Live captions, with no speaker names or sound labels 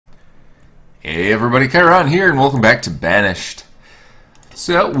Hey everybody, Chiron here, and welcome back to Banished.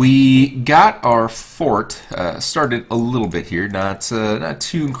 So we got our fort started a little bit here, not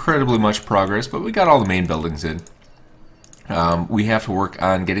too incredibly much progress, but we got all the main buildings in. We have to work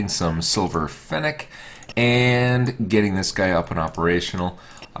on getting some silver fennec and getting this guy up and operational.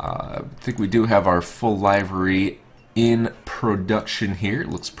 I think we do have our full livery in production here. It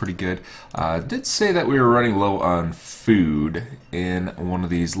looks pretty good. Did say that we were running low on food in one of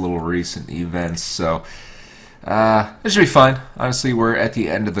these little recent events, so it should be fine. Honestly, we're at the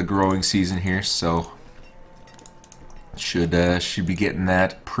end of the growing season here, so should be getting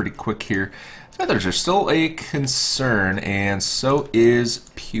that pretty quick here. Feathers are still a concern, and so is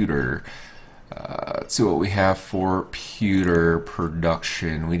pewter. Let's see what we have for pewter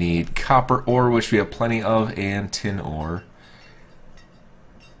production. We need copper ore, which we have plenty of, and tin ore.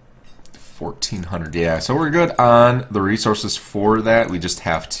 1,400, yeah. So we're good on the resources for that. We just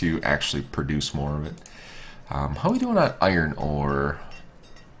have to actually produce more of it. How are we doing on iron ore?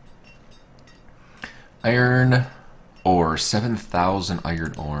 Iron ore, 7,000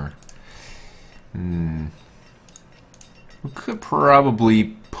 iron ore. We could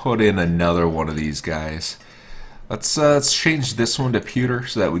probably put in another one of these guys. Let's change this one to pewter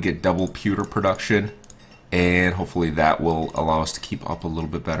so that we get double pewter production, and hopefully that will allow us to keep up a little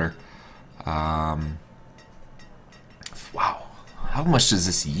bit better. Wow, how much does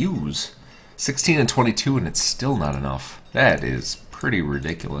this use? 16 and 22, and it's still not enough. That is pretty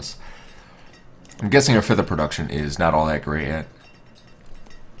ridiculous. I'm guessing our feather production is not all that great yet.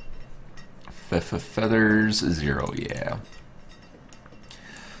 Feathers 0, yeah.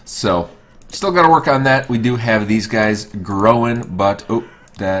 So, still got to work on that. We do have these guys growing, but oh,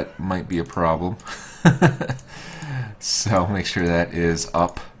 that might be a problem. So make sure that is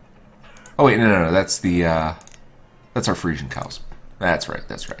up. Oh wait, no, that's the that's our Frisian cows. That's right.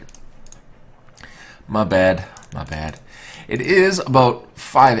 My bad. It is about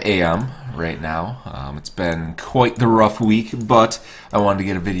 5 a.m. right now. It's been quite the rough week, but I wanted to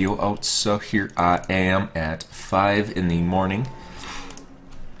get a video out, so here I am at 5 in the morning.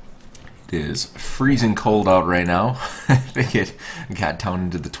 It is freezing cold out right now. I think it got down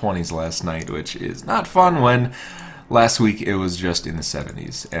into the 20s last night, which is not fun when last week it was just in the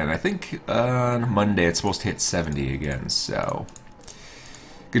 70s. And I think on Monday it's supposed to hit 70 again, so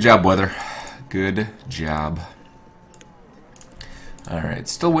good job, weather. Good job. Alright,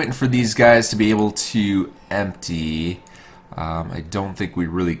 still waiting for these guys to be able to empty. I don't think we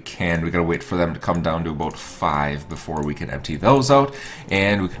really can. We gotta wait for them to come down to about 5 before we can empty those out,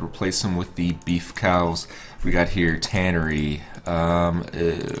 and we can replace them with the beef cows. We got here tannery.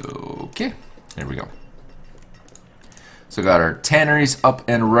 Okay, there we go. So got our tanneries up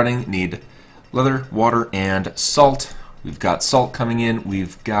and running. Need leather, water, and salt. We've got salt coming in.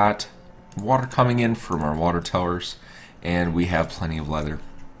 We've got water coming in from our water towers, and we have plenty of leather.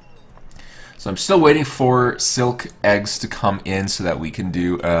 So I'm still waiting for silk eggs to come in so that we can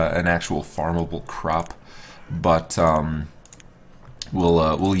do an actual farmable crop, but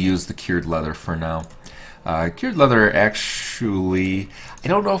we'll use the cured leather for now. Cured leather, actually, I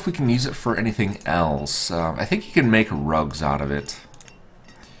don't know if we can use it for anything else. I think you can make rugs out of it.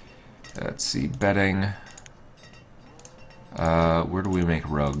 Let's see, bedding. Where do we make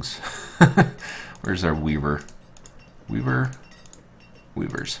rugs? Where's our weaver? Weavers.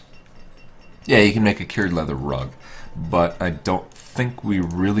 Yeah, you can make a cured leather rug, but I don't think we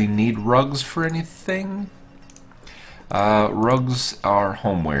really need rugs for anything. Rugs are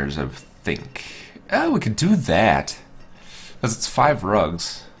homewares, I think. We could do that, because it's 5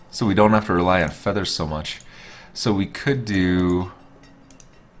 rugs, so we don't have to rely on feathers so much. So we could do...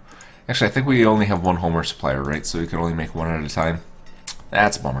 Actually, I think we only have 1 homeware supplier, right? So we can only make 1 at a time.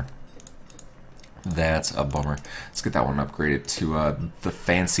 That's a bummer. That's a bummer. Let's get that one upgraded to the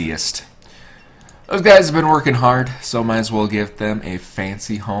fanciest. Those guys have been working hard, so might as well give them a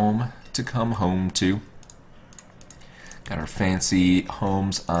fancy home to come home to. Got our fancy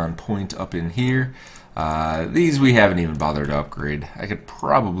homes on point up in here. These we haven't even bothered to upgrade. I could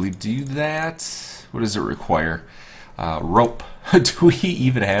probably do that. What does it require? Rope. Do we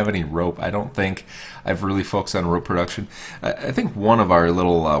even have any rope? I don't think I've really focused on rope production. I think one of our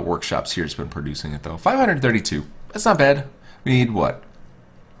little workshops here has been producing it, though. 532. That's not bad. We need, what?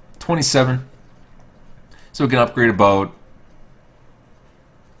 27. So we can upgrade about,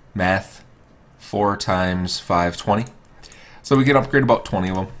 math, 4 times 5, 20. So we can upgrade about 20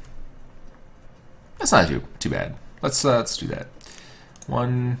 of them. That's not too bad. Let's do that.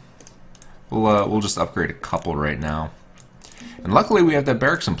 We'll just upgrade a couple right now. And luckily we have that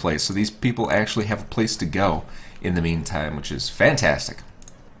barracks in place, so these people actually have a place to go in the meantime, which is fantastic.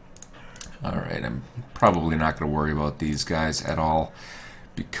 Alright, I'm probably not going to worry about these guys at all,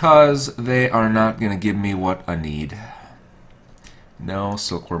 because they are not going to give me what I need. No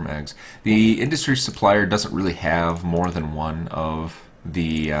silkworm eggs. The industry supplier doesn't really have more than one of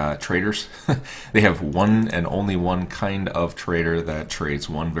the traders. They have one and only one kind of trader that trades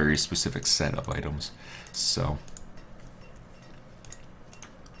one very specific set of items. So,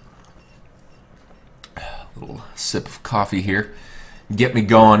 a little sip of coffee here. Get me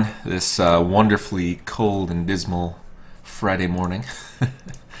going this wonderfully cold and dismal Friday morning.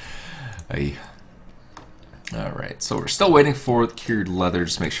 Alright, so we're still waiting for cured leather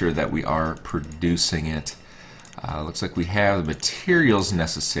to make sure that we are producing it. Looks like we have the materials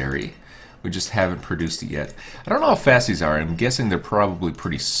necessary. We just haven't produced it yet. I don't know how fast these are. I'm guessing they're probably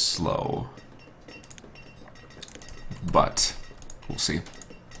pretty slow. But we'll see.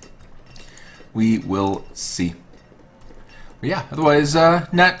 We will see. But yeah, otherwise,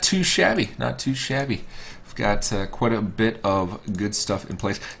 not too shabby. Not too shabby. We've got quite a bit of good stuff in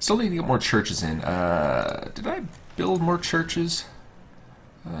place. Still need to get more churches in. Did I build more churches?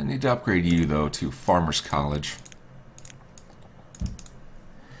 I need to upgrade you, though, to Farmers College.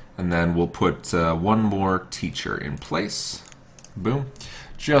 And then we'll put one more teacher in place. Boom.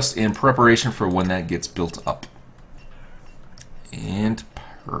 Just in preparation for when that gets built up. And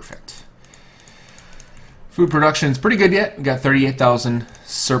perfect. Food production's pretty good yet. We got 38,000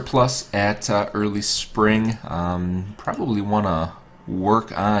 surplus at early spring. Probably want to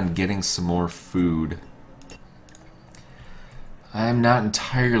work on getting some more food. I'm not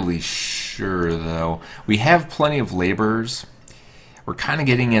entirely sure, though. We have plenty of laborers. We're kind of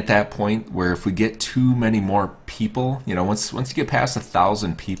getting at that point where if we get too many more people, you know, once you get past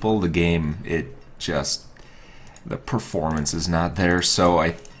 1,000 people, the game, the performance is not there. So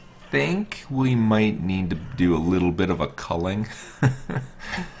I think we might need to do a little bit of a culling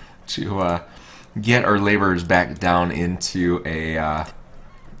to get our laborers back down into a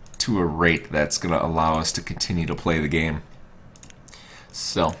to a rate that's going to allow us to continue to play the game.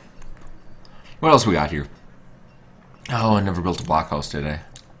 So, what else we got here? Oh, I never built a blockhouse, did I?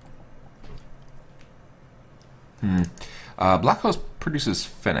 Blockhouse produces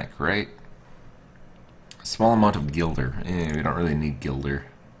fennec, right? A small amount of gilder. We don't really need gilder.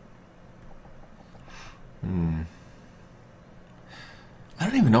 I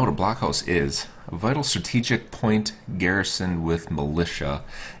don't even know what a blockhouse is. A vital strategic point garrisoned with militia.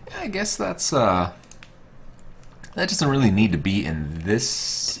 I guess that's that doesn't really need to be in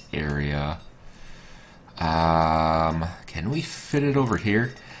this area. Can we fit it over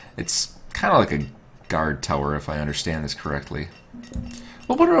here? It's kind of like a guard tower, if I understand this correctly.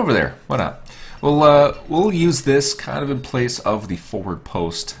 We'll put it over there. Why not? We'll use this kind of in place of the forward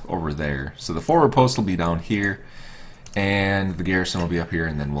post over there. So the forward post will be down here, and the garrison will be up here,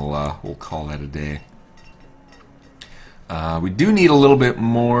 and then we'll call that a day. We do need a little bit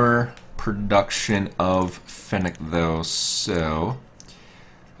more production of fennec, though. So,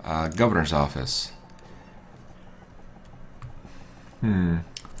 governor's office. What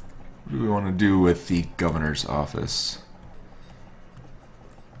do we want to do with the governor's office?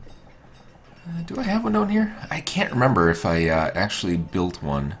 Do I have one down here? I can't remember if I actually built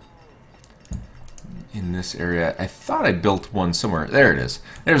one in this area. I thought I built one somewhere. There it is.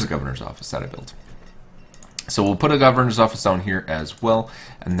 There's the governor's office that I built. So we'll put a governor's office down here as well,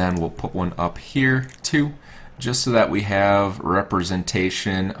 and then we'll put one up here too, just so that we have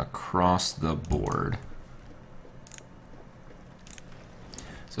representation across the board.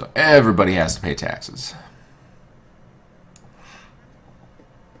 So everybody has to pay taxes.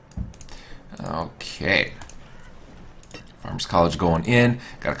 Okay. Farmers College going in.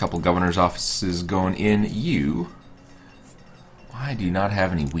 Got a couple governor's offices going in. Why do you not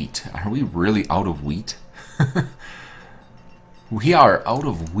have any wheat? Are we really out of wheat? We are out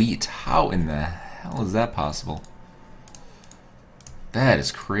of wheat. How in the hell is that possible? That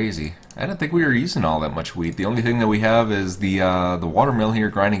is crazy. I didn't think we were using all that much wheat. The only thing that we have is the watermill here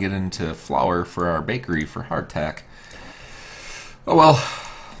grinding it into flour for our bakery for hardtack. Oh well.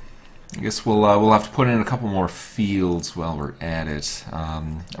 I guess we'll have to put in a couple more fields while we're at it. I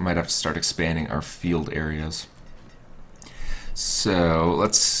might have to start expanding our field areas. So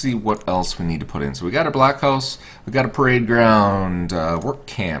let's see what else we need to put in. So we got a blockhouse, we got a parade ground, work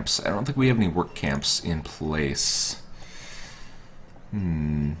camps. I don't think we have any work camps in place. Oh,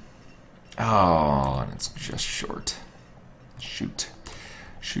 and it's just short. Shoot.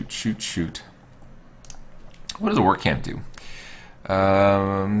 Shoot, shoot, shoot. What does a work camp do?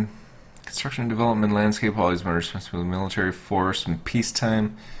 Construction and development, landscape, all these matters, responsibility, military force, and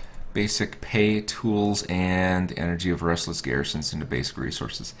peacetime, basic pay, tools, and energy of restless garrisons into basic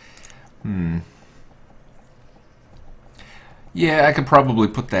resources. Yeah, I could probably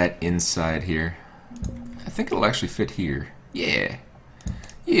put that inside here. I think it'll actually fit here. Yeah.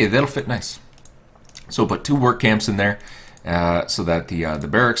 Yeah, that'll fit nice. So put 2 work camps in there so that the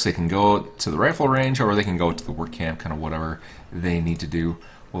barracks, they can go to the rifle range or they can go to the work camp, kind of whatever they need to do.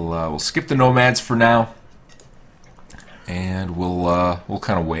 We'll skip the nomads for now. And we'll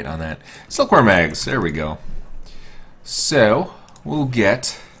kind of wait on that. Silkworm eggs, there we go. So we'll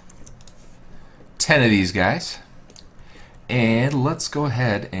get 10 of these guys. And let's go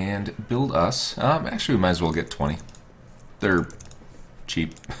ahead and build us. Actually, we might as well get 20. They're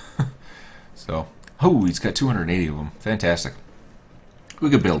cheap. So, oh, he's got 280 of them. Fantastic. We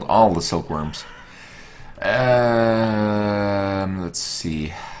could build all the silkworms. Let's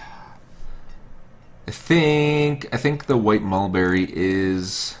see. I think the white mulberry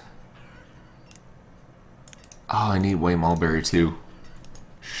is. Oh, I need white mulberry too.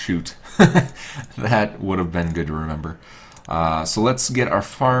 Shoot, that would have been good to remember. So let's get our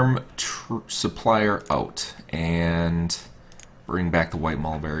farm supplier out and bring back the white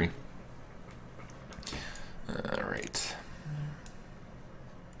mulberry. Alright.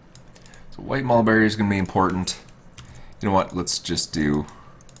 So white mulberry is going to be important. You know what, let's just do...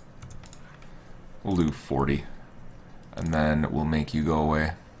 We'll do 40. And then we'll make you go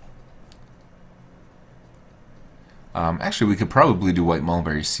away. Actually, we could probably do white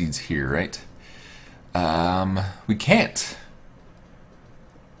mulberry seeds here, right? We can't.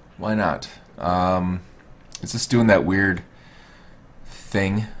 Why not? It's just doing that weird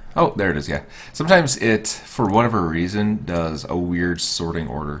thing. Oh, there it is, yeah. Sometimes it, for whatever reason, does a weird sorting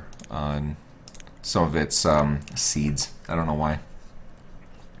order on some of its seeds. I don't know why.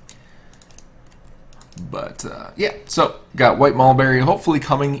 But, yeah, so got white mulberry hopefully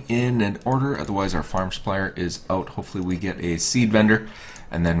coming in an order. Otherwise, our farm supplier is out. Hopefully, we get a seed vendor,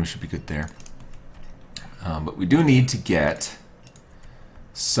 and then we should be good there. But we do need to get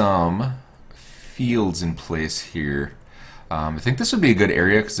some fields in place here. I think this would be a good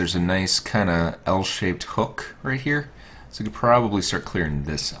area because there's a nice kind of L-shaped hook right here. So we could probably start clearing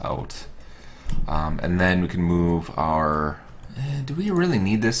this out. And then we can move our... do we really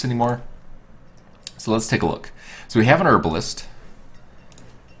need this anymore? So let's take a look. So we have an herbalist,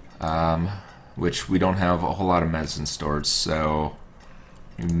 which we don't have a whole lot of medicine stored, so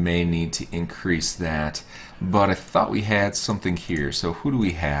we may need to increase that. But I thought we had something here. So who do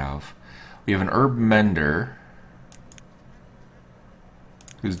we have? We have an herb mender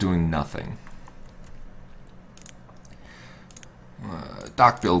who's doing nothing.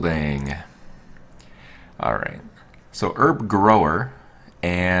 Dock building. Alright. So herb grower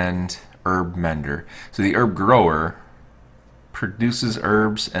and herb mender. So the herb grower produces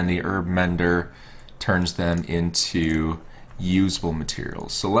herbs and the herb mender turns them into usable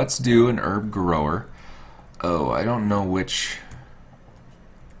materials. So let's do an herb grower. Oh, I don't know which.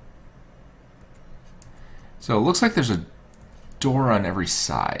 So it looks like there's a door on every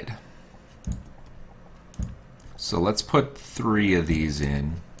side. So let's put 3 of these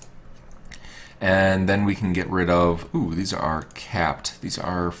in. And then we can get rid of, ooh, these are capped. These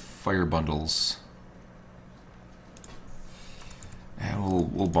are fire bundles.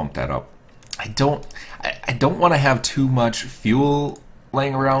 And we'll bump that up. I don't want to have too much fuel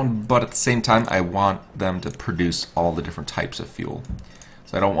laying around, but at the same time I want them to produce all the different types of fuel.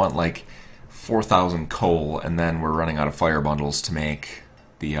 So I don't want like 4,000 coal and then we're running out of fire bundles to make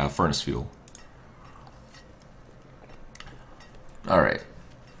the furnace fuel. Alright.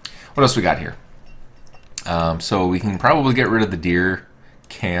 What else we got here? So we can probably get rid of the deer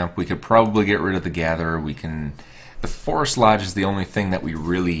camp. We could probably get rid of the gatherer. We can... The forest lodge is the only thing that we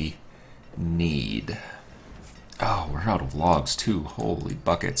really need. Oh, we're out of logs too. Holy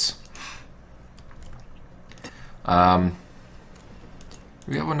buckets. We got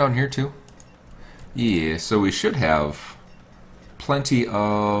one down here too? Yeah, so we should have plenty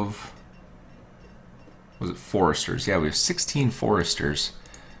of... Was it foresters? Yeah, we have 16 foresters.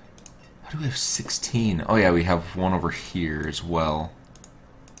 How do we have 16? Oh yeah, we have one over here as well.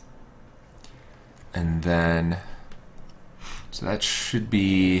 And then... So that should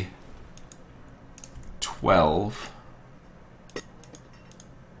be 12.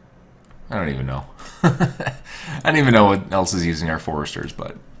 I don't even know. I don't even know what else is using our foresters,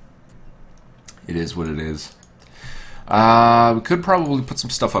 but it is what it is. We could probably put some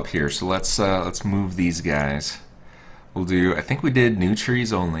stuff up here, so let's move these guys. We'll do, I think we did new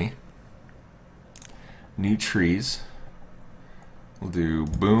trees only. New trees. We'll do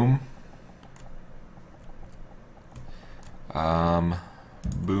boom.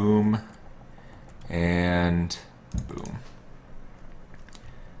 Boom. And boom.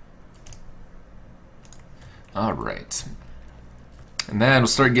 Alright. And then we'll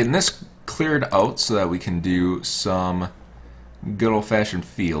start getting this cleared out so that we can do some good old-fashioned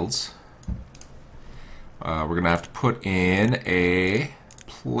fields. We're going to have to put in a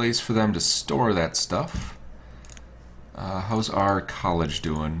place for them to store that stuff. How's our college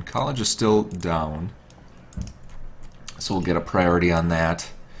doing? College is still down, so we'll get a priority on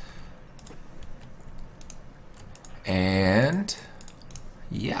that. And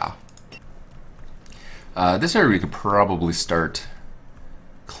yeah, this area we could probably start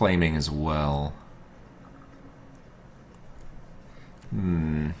claiming as well.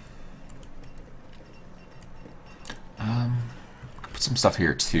 Put some stuff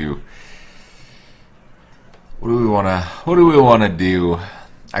here too. What do we wanna do?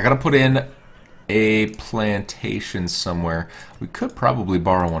 I gotta put in a plantation somewhere. We could probably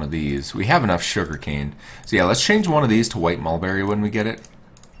borrow one of these. We have enough sugarcane. So yeah, let's change one of these to white mulberry when we get it.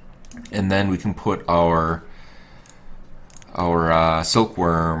 And then we can put our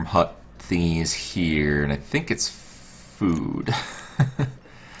silkworm hut thingies here, and I think it's food.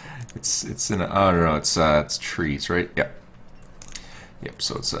 it's in a, oh no, it's trees, right? Yep. Yep,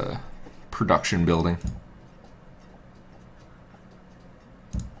 so it's a production building.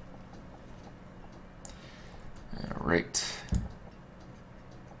 Alright.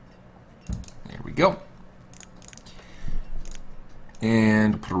 There we go.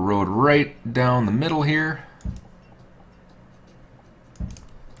 And put a road right down the middle here.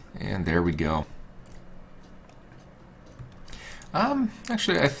 And there we go.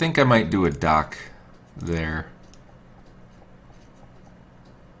 Actually, I think I might do a dock there.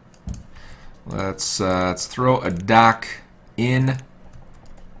 Let's throw a dock in.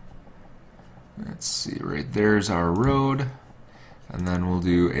 Let's see, right there's our road, and then we'll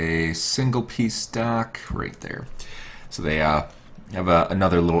do a single piece dock right there. So they have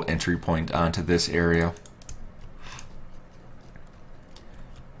another little entry point onto this area.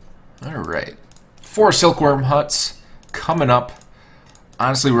 Alright, 4 silkworm huts coming up.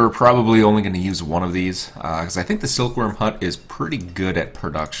 Honestly, we're probably only going to use one of these, because I think the silkworm hut is pretty good at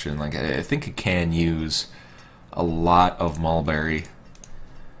production. Like, I think it can use a lot of mulberry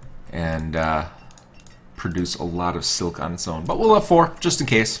and produce a lot of silk on its own. But we'll have 4, just in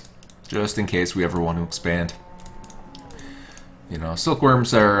case we ever want to expand. You know,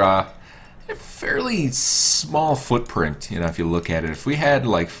 silkworms are a fairly small footprint, you know, if you look at it. If we had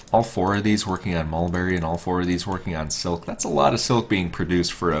like all 4 of these working on mulberry and all 4 of these working on silk, that's a lot of silk being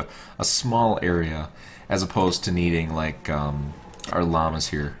produced for a small area, as opposed to needing like our llamas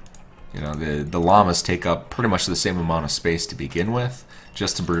here. You know, the llamas take up pretty much the same amount of space to begin with,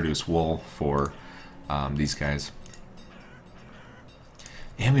 just to produce wool for these guys.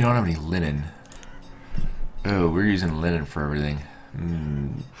 And we don't have any linen. Oh, we're using linen for everything.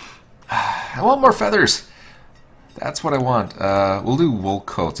 I want more feathers. That's what I want. We'll do wool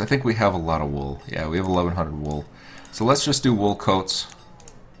coats. I think we have a lot of wool. Yeah, we have 1,100 wool. So let's just do wool coats.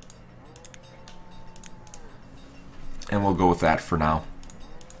 And we'll go with that for now,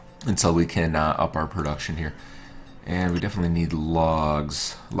 until we can up our production here. And we definitely need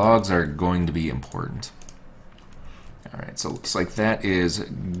logs. Logs are going to be important. Alright, so it looks like that is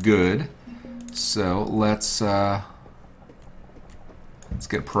good. So let's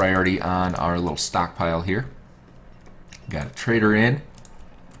get a priority on our little stockpile here. Got a trader in.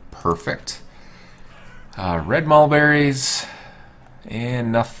 Perfect. Red mulberries.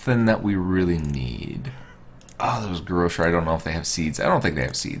 And nothing that we really need. Oh, those grocer. I don't know if they have seeds. I don't think they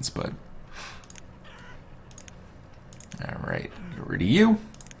have seeds, but... Alright, get rid of you.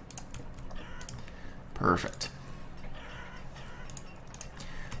 Perfect.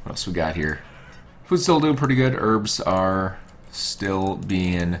 What else we got here? Food's still doing pretty good. Herbs are still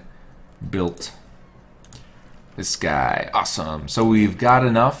being built. This guy, awesome. So we've got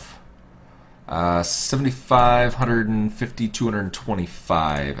enough. 75, 150,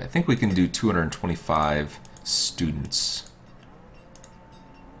 225. I think we can do 225 students.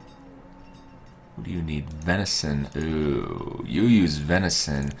 What do you need? Venison. Ooh, you use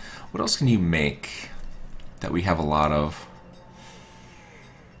venison. What else can you make that we have a lot of?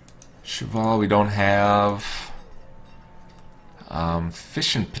 Cheval we don't have.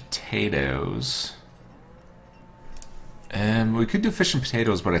 Fish and potatoes. And we could do fish and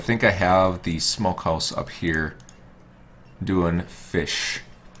potatoes, but I think I have the smokehouse up here doing fish.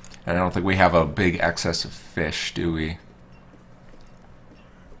 And I don't think we have a big excess of fish, do we?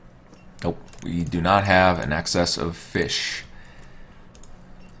 Nope, we do not have an excess of fish.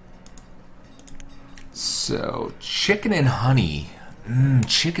 So, chicken and honey.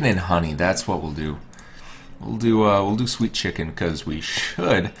 Chicken and honey, that's what we'll do. We'll do sweet chicken because we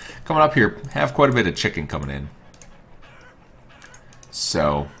should, coming up here, have quite a bit of chicken coming in.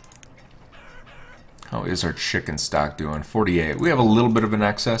 So, how is our chicken stock doing? 48. We have a little bit of an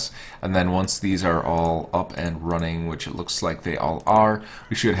excess, and then once these are all up and running, which it looks like they all are,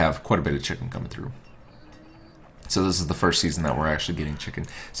 we should have quite a bit of chicken coming through. So this is the first season that we're actually getting chicken.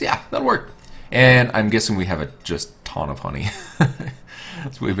 So yeah, that'll work. And I'm guessing we have a just ton of honey.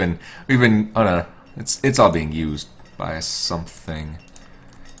 So we've been on a, it's all being used by something,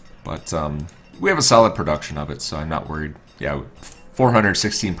 but we have a solid production of it, so I'm not worried. Yeah,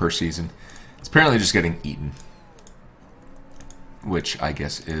 416 per season. It's apparently just getting eaten, which I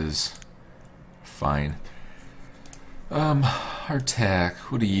guess is fine. Hardtack,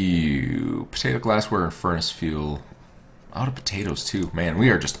 what are you? Potato, glassware, and furnace fuel. Out of potatoes too. Man, we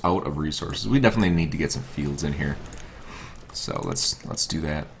are just out of resources. We definitely need to get some fields in here. So let's do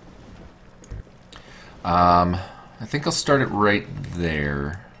that. I think I'll start it right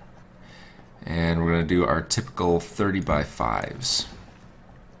there. And we're going to do our typical 30 by 5s.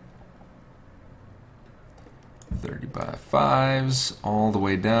 30 by 5s all the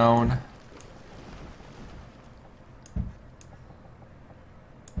way down.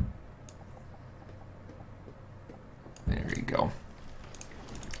 There you go.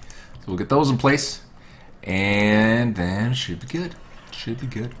 So we'll get those in place, and then should be good. Should be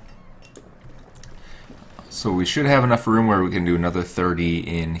good. So we should have enough room where we can do another 30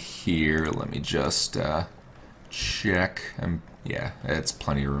 in here. Let me just check. Yeah, it's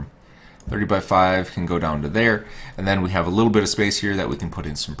plenty of room. 30 by 5 can go down to there, and then we have a little bit of space here that we can put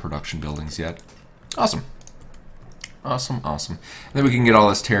in some production buildings yet. Awesome. Awesome, awesome. And then we can get all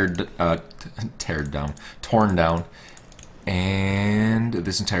this torn down, and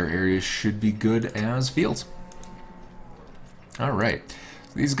this entire area should be good as fields. All right,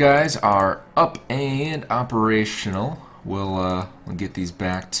 so these guys are up and operational. We'll get these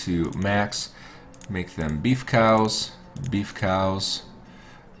back to max, make them beef cows, beef cows.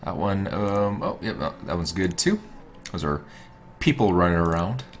 That one, oh, yeah, no, that one's good too. Those are people running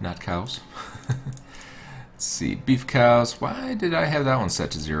around, not cows. Let's see, beef cows. Why did I have that one set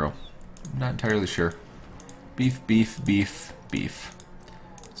to 0? I'm not entirely sure. Beef, beef, beef, beef.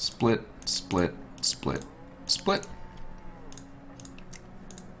 Split, split, split, split.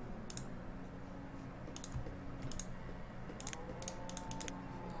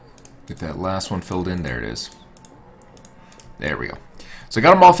 Get that last one filled in. There it is. There we go. So I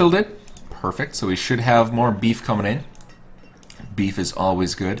got them all filled in. Perfect. So we should have more beef coming in. Beef is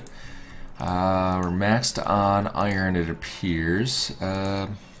always good. We're maxed on iron, it appears. Let's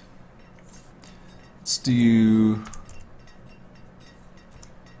do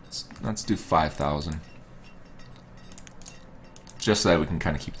 5,000. Just so that we can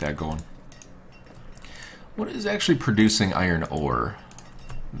kind of keep that going. What is actually producing iron ore?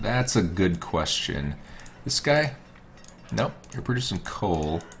 That's a good question. This guy? Nope, you're producing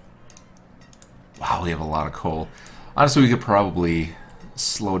coal. Wow, we have a lot of coal. Honestly, we could probably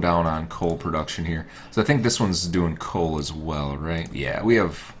slow down on coal production here. So I think this one's doing coal as well, right? Yeah, we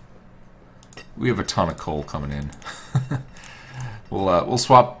have a ton of coal coming in. We'll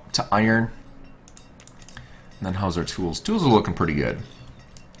swap to iron. And then how's our tools? Tools are looking pretty good.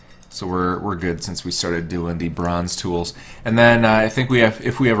 So we're good since we started doing the bronze tools. And then I think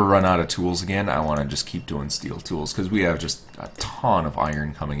if we ever run out of tools again, I want to just keep doing steel tools because we have just a ton of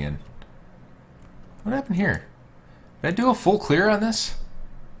iron coming in. What happened here? Did I do a full clear on this?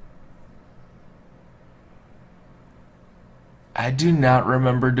 I do not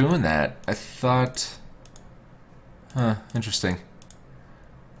remember doing that. I thought... Huh, interesting.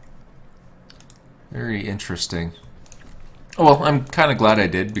 Very interesting. Oh, well, I'm kind of glad I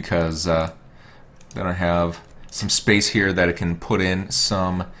did because then I have some space here that I can put in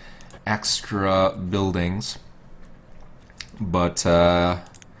some extra buildings. But my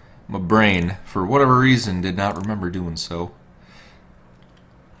brain, for whatever reason, did not remember doing so.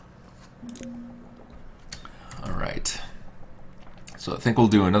 Alright. So I think we'll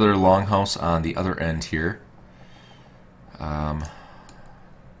do another longhouse on the other end here.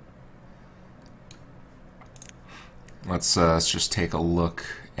 Let's just take a look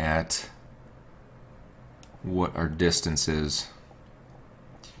at what our distance is.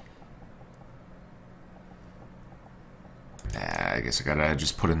 I guess I gotta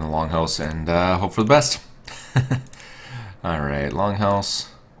just put in the longhouse and hope for the best. Alright, longhouse.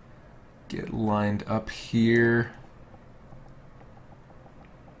 Get lined up here.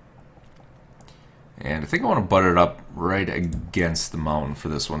 And I think I want to butt it up right against the mountain for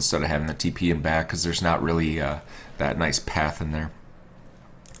this one instead of having the TP in back because there's not really that nice path in there.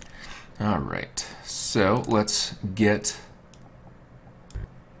 Alright, So let's get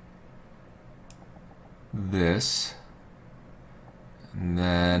this, and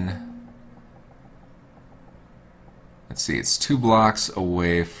then let's see, it's 2 blocks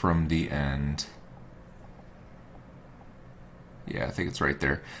away from the end. Yeah, I think it's right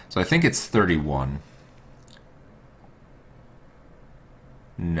there. So I think it's 31.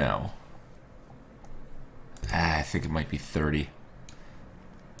 No. I think it might be 30.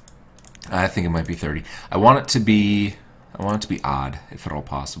 I think it might be 30. I want it to be odd, if at all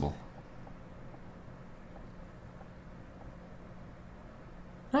possible.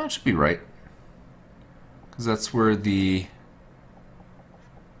 No, it should be right. Because that's where the...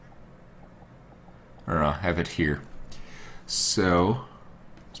 I don't know, I have it here. So,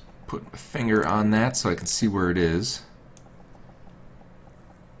 let's put my finger on that so I can see where it is.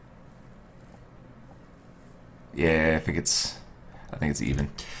 Yeah, I think it's even.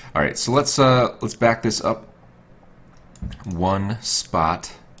 All right, so let's back this up 1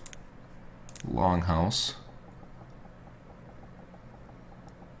 spot. Longhouse.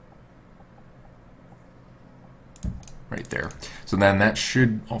 Right there. So then that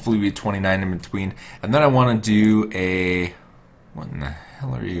should hopefully be 29 in between. And then I want to do a... What in the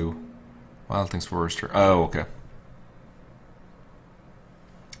hell are you? Wild Things Forester. Oh, okay.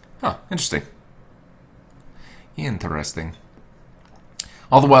 Huh, interesting. Interesting.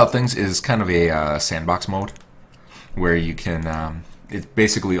 All the Wild Things is kind of a sandbox mode where you can... it's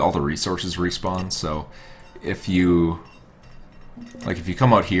basically all the resources respawn. So if you... Like if you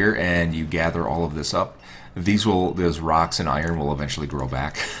come out here and you gather all of this up, those rocks and iron will eventually grow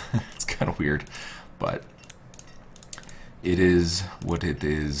back. It's kind of weird, but it is what it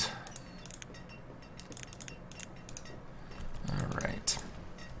is. Alright.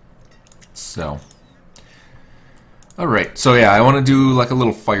 So. Alright, so yeah, I want to do like a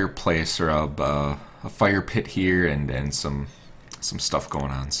little fireplace or a fire pit here and some stuff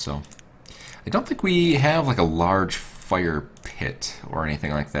going on. So I don't think we have like a large fire pit or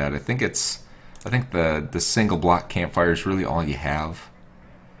anything like that. I think the single block campfire is really all you have.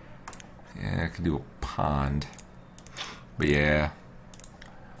 Yeah, I could do a pond. But yeah.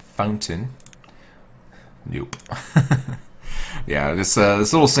 Fountain. Nope. Yeah, this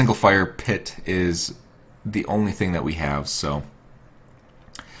little single fire pit is the only thing that we have, so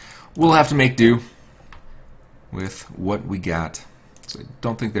we'll have to make do with what we got. So I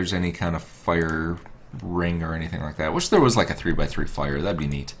don't think there's any kind of fire ring or anything like that. I wish there was like a 3x3 fire. That'd be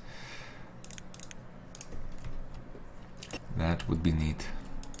neat. That would be neat.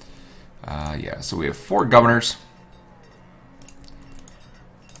 Yeah, so we have 4 governors.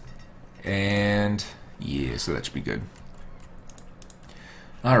 And yeah, so that should be good.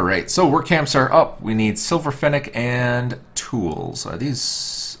 Alright, so work camps are up. We need silver fennec and tools. Are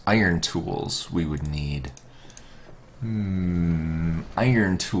these iron tools we would need?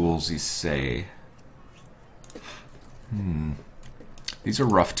 Iron tools, you say? These are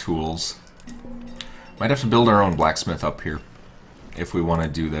rough tools. Might have to build our own blacksmith up here if we want to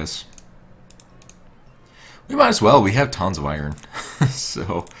do this. We might as well. We have tons of iron.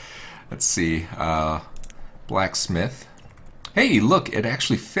 So, let's see. Blacksmith. Hey, look, it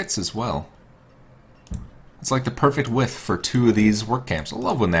actually fits as well. It's like the perfect width for 2 of these work camps. I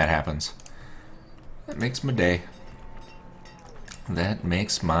love when that happens. That makes my day. That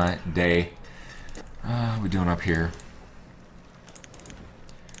makes my day. What are we doing up here?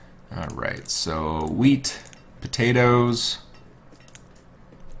 Alright, so wheat, potatoes.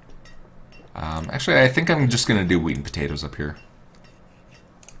 Actually, I think I'm just going to do wheat and potatoes up here.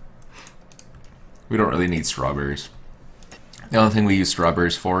 We don't really need strawberries. The only thing we use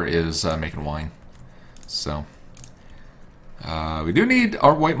strawberries for is making wine. So, we do need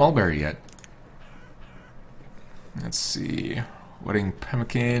our white mulberry yet. Let's see. Wedding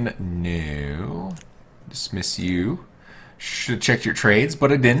pemmican, no. Dismiss you. Should have checked your trades,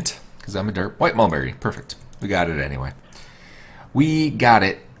 but I didn't, because I'm a derp. White mulberry, perfect. We got it anyway. We got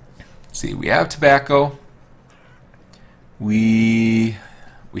it. Let's see, we have tobacco. We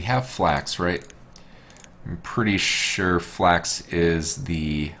have flax, right? I'm pretty sure flax is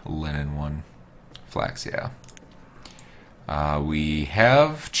the linen one. Flax, yeah. We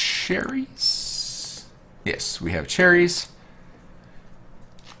have cherries. Yes, we have cherries.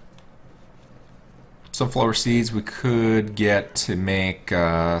 Sunflower seeds we could get to make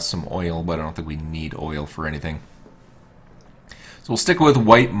some oil, but I don't think we need oil for anything. So we'll stick with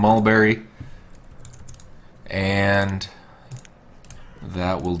white mulberry, and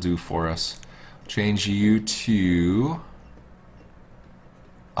that will do for us. Change you to...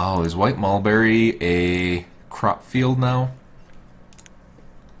 Oh, is white mulberry a crop field now?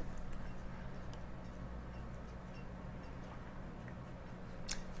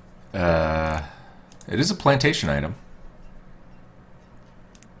 It is a plantation item.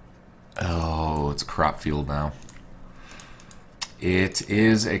 Oh, it's a crop field now. It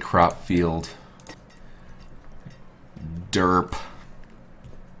is a crop field. Derp.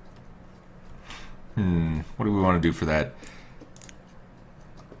 What do we want to do for that?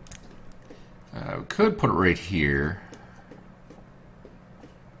 We could put it right here.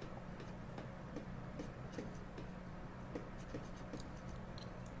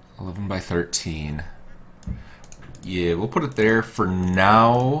 By 13. Yeah, we'll put it there for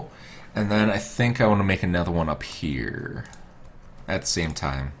now, and then I think I want to make another one up here at the same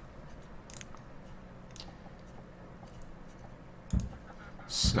time.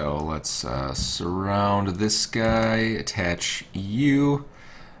 So let's surround this guy, attach you,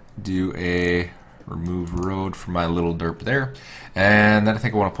 do a remove road for my little derp there, and then I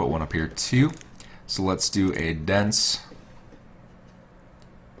think I want to put one up here too. So let's do a dense.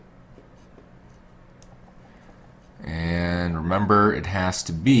 And remember, it has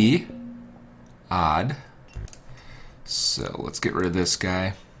to be odd. So let's get rid of this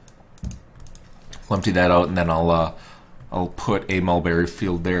guy. We'll empty that out, and then I'll put a mulberry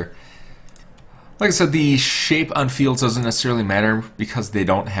field there. Like I said, the shape on fields doesn't necessarily matter because they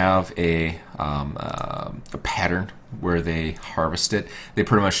don't have a pattern where they harvest it. They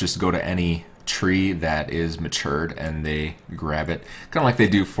pretty much just go to any tree that is matured and they grab it, kind of like they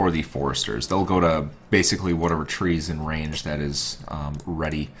do for the foresters. They'll go to basically whatever trees in range that is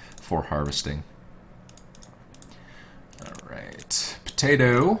ready for harvesting. Alright,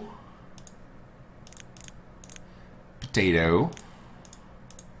 potato, potato,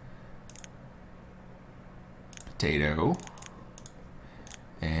 potato,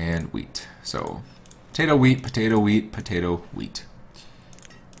 and wheat. So potato, wheat, potato, wheat, potato, wheat.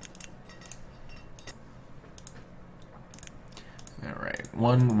 Alright,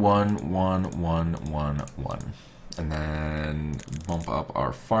 1, 1, 1, 1, 1, 1. And then bump up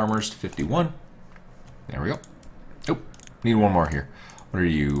our farmers to 51. There we go. Oh, need one more here. What are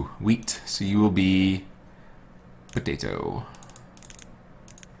you? Wheat. So you will be potato.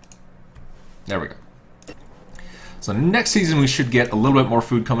 There we go. So next season we should get a little bit more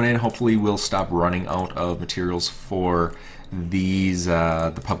food coming in. Hopefully we'll stop running out of materials for these,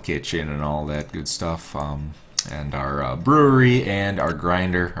 the pub kitchen and all that good stuff. And our brewery and our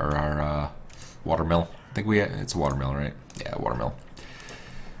grinder, or our watermill. I think it's a watermill, right? Yeah, watermill.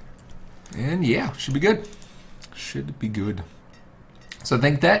 And yeah, should be good. Should be good. So I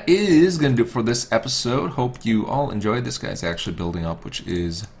think that is going to do it for this episode. Hope you all enjoyed. This guy's actually building up, which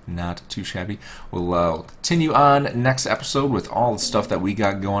is not too shabby. We'll continue on next episode with all the stuff that we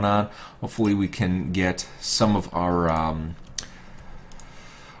got going on. Hopefully we can get some of our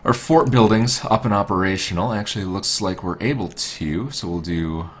fort buildings up and operational. Actually, it looks like we're able to. So we'll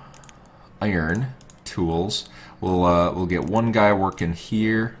do iron tools. We'll get one guy working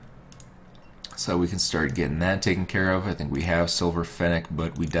here, so we can start getting that taken care of. I think we have silver fennec,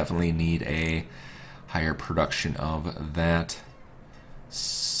 but we definitely need a higher production of that.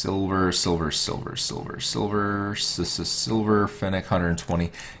 Silver, silver, silver, silver, silver, silver fennec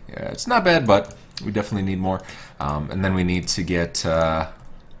 120. Yeah, it's not bad, but we definitely need more. And then we need to get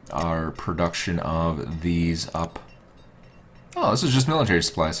our production of these up. Oh, this is just military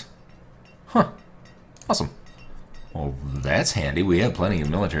supplies. Huh. Awesome. Well, that's handy. We have plenty of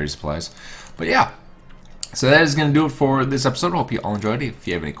military supplies. But yeah, so that is going to do it for this episode. I hope you all enjoyed it. If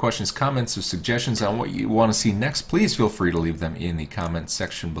you have any questions, comments, or suggestions on what you want to see next, please feel free to leave them in the comments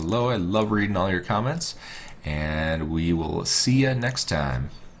section below. I love reading all your comments, and we will see you next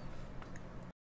time.